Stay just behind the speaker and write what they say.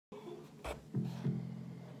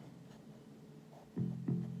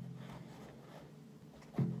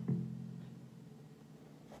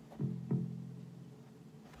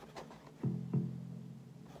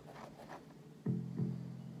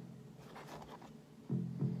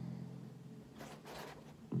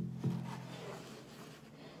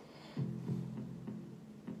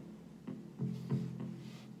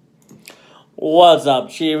What's up,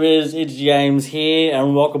 cheerers? It's James here,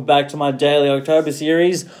 and welcome back to my daily October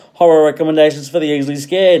series, Horror Recommendations for the Easily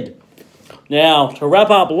Scared. Now, to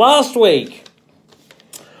wrap up last week,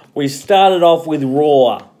 we started off with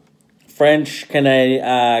Raw, French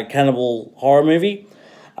cannibal horror movie.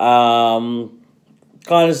 Kind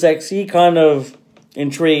of sexy, kind of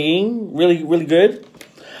intriguing, really good.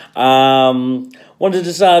 Wanted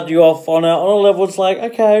to start you off on a level. It's like,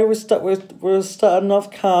 okay, we're starting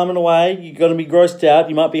off calm in a way. You're gonna be grossed out.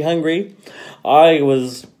 You might be hungry. I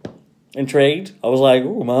was intrigued. I was like,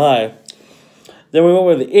 oh my. Then we went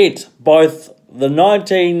with It, both the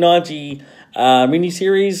 1990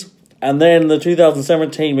 miniseries and then the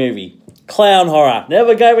 2017 movie. Clown horror.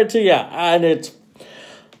 Never gave it to you, and it's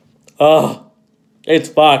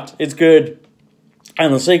fucked. It's good.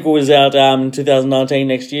 And the sequel is out in 2019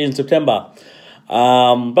 next year in September.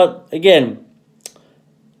 But again,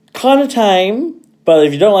 kind of tame, but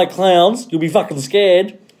if you don't like clowns, you'll be fucking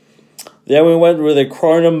scared. Then we went with a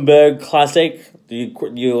Cronenberg classic.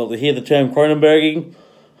 You'll hear the term Cronenberging,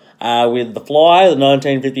 with The Fly, the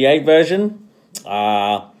 1958 version.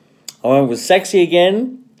 I went with Sexy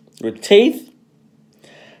again, with Teeth.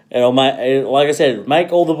 It'll make, like I said,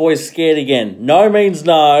 make all the boys scared again. No means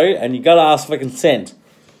no, and you gotta ask for consent.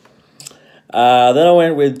 Then I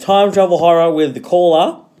went with Time Travel Horror with The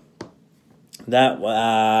Caller.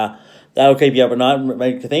 That'll keep you up at night and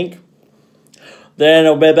make you think. Then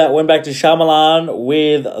I went back to Shyamalan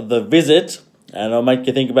with The Visit, and it'll make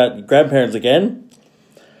you think about your grandparents again.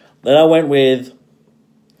 Then I went with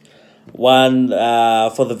one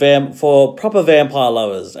for proper vampire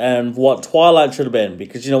lovers and what Twilight should have been,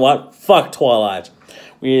 because you know what? Fuck Twilight.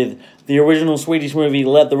 With the original Swedish movie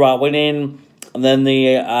Let the Right One In, and then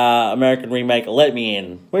the American remake Let Me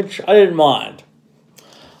In, which I didn't mind.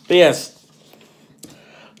 But yes,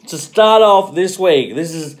 to start off this week,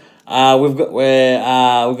 this is we've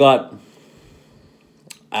got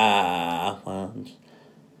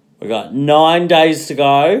 9 days to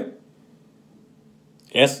go.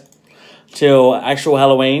 Yes, till actual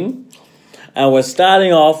Halloween, and we're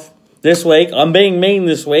starting off this week. I'm being mean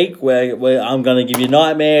this week, where I'm going to give you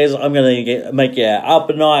nightmares. I'm going to make you up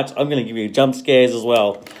at night. I'm going to give you jump scares as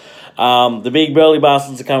well. The big burly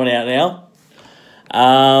bastards are coming out now.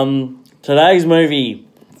 Today's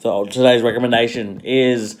recommendation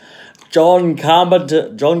is John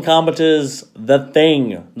Carpenter's The Thing,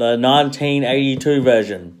 the 1982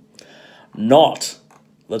 version, not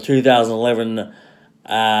the 2011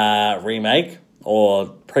 remake or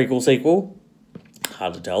prequel sequel.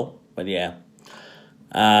 Hard to tell. But yeah,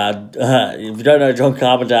 if you don't know John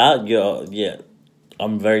Carpenter,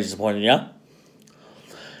 I'm very disappointed in you.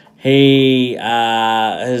 He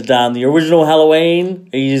has done the original Halloween.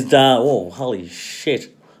 He's done, oh, holy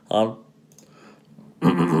shit. Assault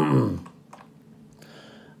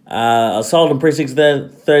on Precinct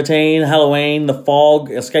 13, Halloween, The Fog,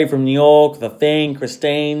 Escape from New York, The Thing,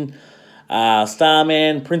 Christine,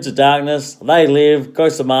 Starman, Prince of Darkness, They Live,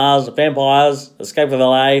 Ghosts of Mars, Vampires, Escape from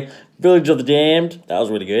LA, Village of the Damned, that was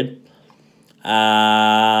really good.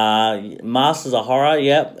 Masters of Horror,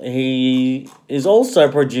 yep. He is also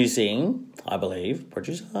producing, I believe,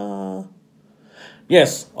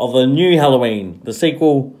 yes, of the new Halloween, the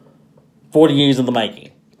sequel, 40 years in the making.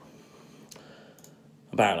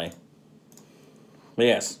 Apparently. But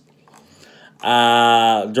yes.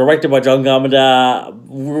 Directed by John Carpenter,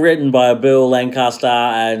 written by Bill Lancaster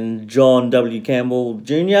and John W. Campbell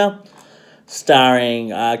Jr., starring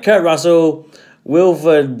Kurt Russell,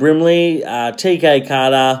 Wilford Brimley, T.K.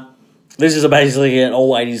 Carter. This is basically an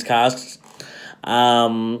all 80s cast.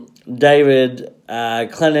 David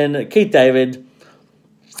Clennon, Keith David,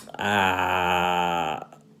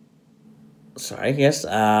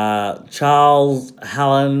 Charles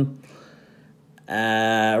Hallen,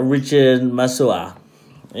 Richard Masua.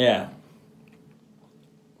 Yeah.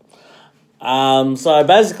 So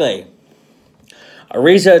basically, a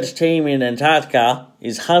research team in Antarctica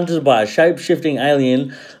is hunted by a shape-shifting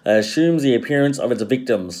alien that assumes the appearance of its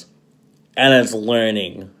victims. And it's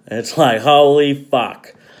learning. It's like, holy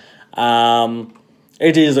fuck.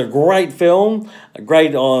 It is a great film,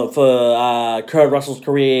 great for Kurt Russell's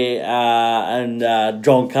career and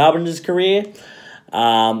John Carpenter's career.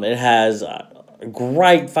 It has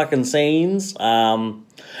great fucking scenes. And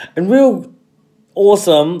real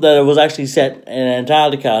awesome that it was actually set in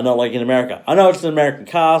Antarctica, not like in America. I know it's an American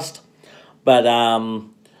cast, but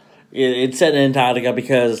it's set in Antarctica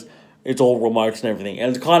because it's all remote and everything.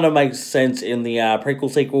 And it kind of makes sense in the prequel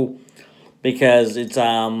sequel because it's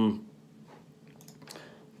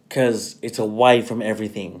away from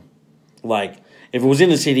everything. Like, if it was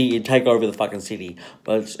in a city, it'd take over the fucking city.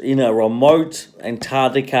 But it's in a remote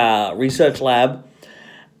Antarctica research lab,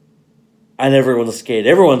 and everyone's scared.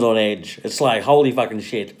 Everyone's on edge. It's like, holy fucking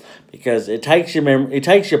shit. Because it takes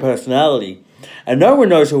your personality. And no one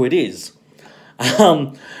knows who it is.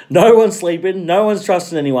 No one's sleeping. No one's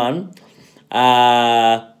trusting anyone.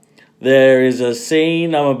 There is a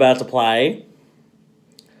scene I'm about to play.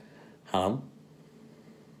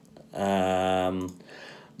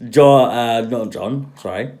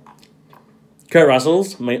 Kurt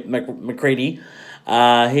Russell's McCready.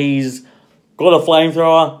 He's got a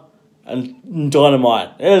flamethrower and dynamite.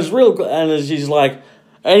 And it's real, and she's like,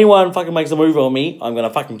 anyone fucking makes a move on me, I'm gonna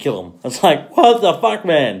fucking kill him. It's like, what the fuck,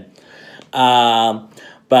 man?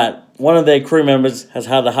 But one of their crew members has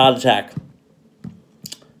had a heart attack.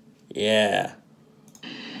 Yeah.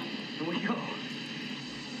 Here we go.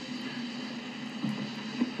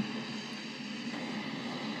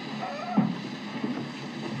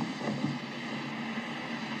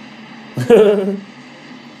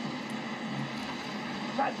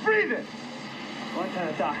 Not breathing. One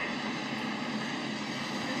time, Doc.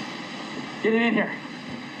 Get it in here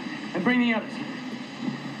and bring the others.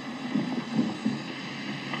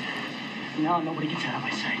 Now nobody gets out of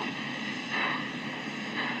my sight.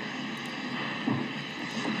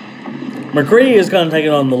 McCready is kind of taking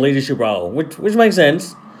on the leadership role, which makes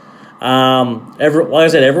sense. Like I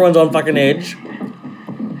said, everyone's on fucking edge.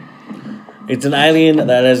 It's an alien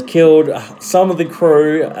that has killed some of the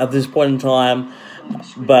crew at this point in time,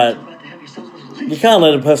 but you can't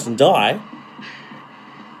let a person die.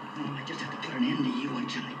 I just have to put an end to you and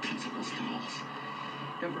Johnny Principal Stalls.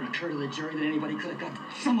 Never occurred to the jury that anybody could have got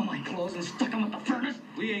some of my clothes and stuck them with the furnace.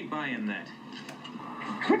 We ain't buying that.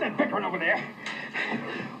 Quit that bickering over there.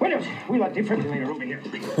 What else? We like defibrillator over here.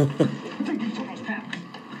 You're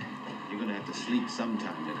gonna have to sleep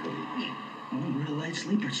sometime, Nicole. I'm a real light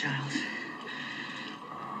sleeper, child.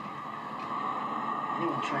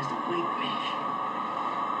 Anyone tries to wake me.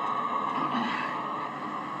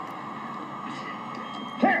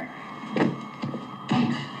 Here!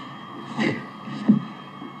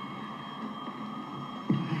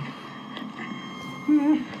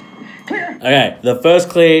 Clear! Okay, the first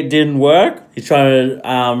clear didn't work. He's trying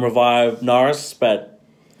to revive Norris, but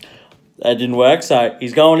that didn't work, so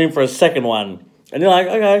he's going in for a second one. And you're like,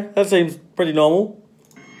 okay, that seems pretty normal.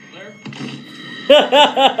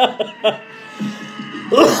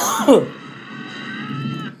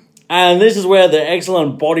 And this is where the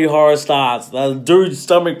excellent body horror starts. The dude's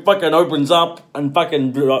stomach fucking opens up and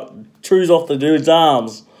fucking chews off the dude's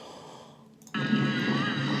arms.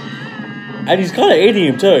 And he's kind of eating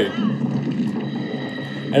him too.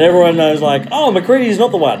 And everyone knows, like, oh, McCready's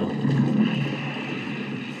not the one.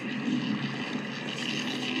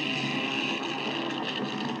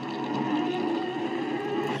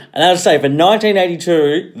 And I have to say, for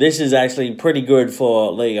 1982, this is actually pretty good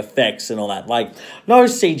for the effects and all that. Like, no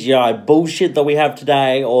CGI bullshit that we have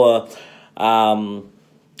today, or overused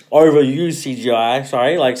CGI,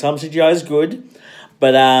 sorry. Like, some CGI is good,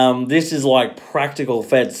 but this is like practical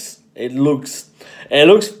effects. It looks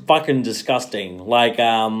fucking disgusting. Like,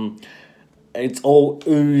 it's all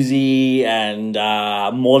oozy and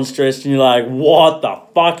monstrous, and you're like, what the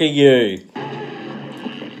fuck are you?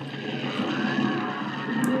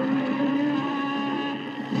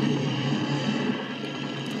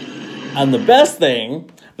 And the best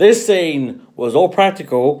thing, this scene was all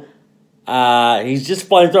practical. He's just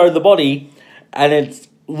flying through the body, and it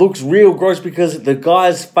looks real gross because the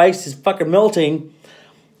guy's face is fucking melting,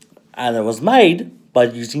 and it was made by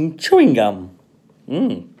using chewing gum.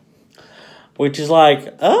 Which is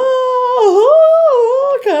like,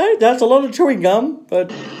 oh, okay, that's a lot of chewing gum,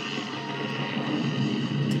 but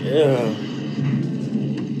yeah.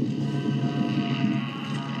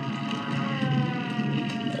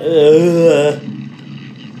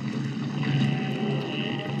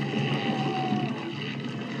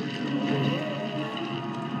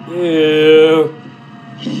 Ew.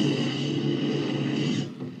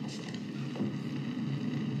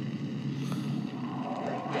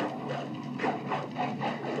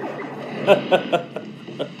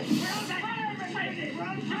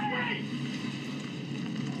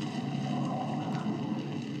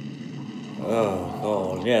 Oh,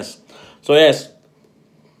 God, yes. So, yes.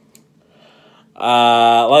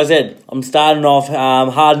 like I said, I'm starting off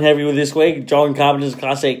hard and heavy with this week. John Carpenter's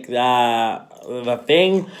classic The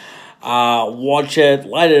Thing. Watch it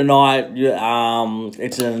late at night.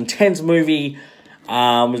 It's an intense movie.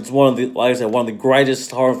 It's one of the, like I said, one of the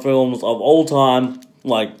greatest horror films of all time.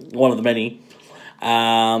 Like, one of the many.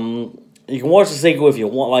 You can watch the sequel if you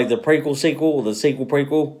want, like the prequel sequel, or the sequel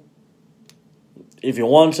prequel, if you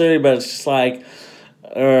want to, but it's just like,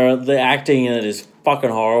 the acting in it is fucking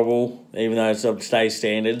horrible, even though it's up to today's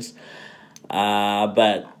standards.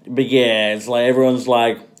 But yeah, it's like everyone's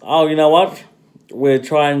like, oh, you know what? We're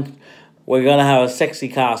gonna have a sexy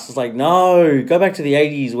cast. It's like, no, go back to the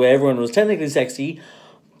 80s where everyone was technically sexy,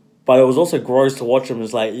 but it was also gross to watch them.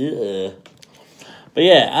 It's like, ugh. But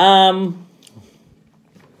yeah,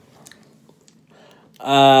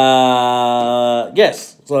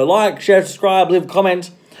 yes. So like, share, subscribe, leave a comment.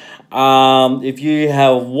 If you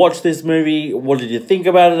have watched this movie, what did you think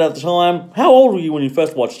about it at the time? How old were you when you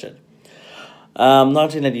first watched it?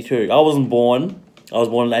 1982. I wasn't born. I was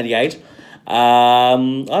born in 88.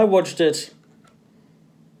 I watched it.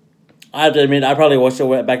 I have to admit, I probably watched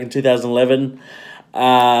it back in 2011.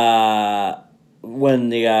 When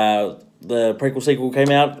the prequel sequel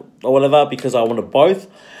came out or whatever, because I wanted both.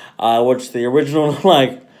 I watched the original and I'm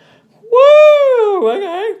like, woo,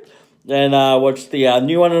 okay. Then I watched the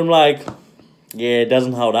new one and I'm like, yeah, it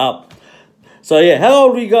doesn't hold up. So yeah, how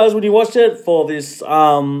old were you guys when you watched it for this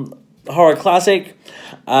horror classic?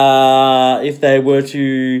 If they were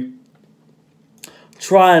to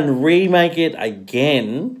try and remake it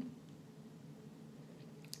again,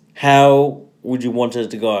 how would you want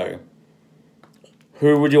it to go?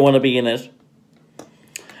 Who would you want to be in it?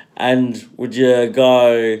 And would you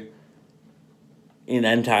go in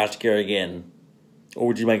Antarctica again? Or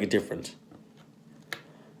would you make it different?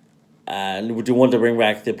 And would you want to bring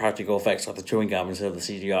back the practical effects like the chewing gum instead of the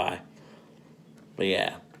CGI? But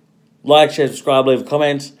yeah. Like, share, subscribe, leave a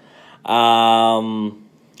comment.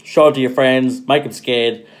 Show it to your friends. Make them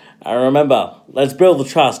scared. And remember, let's build the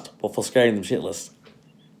trust before scaring them shitless.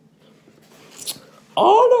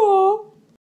 Oh no!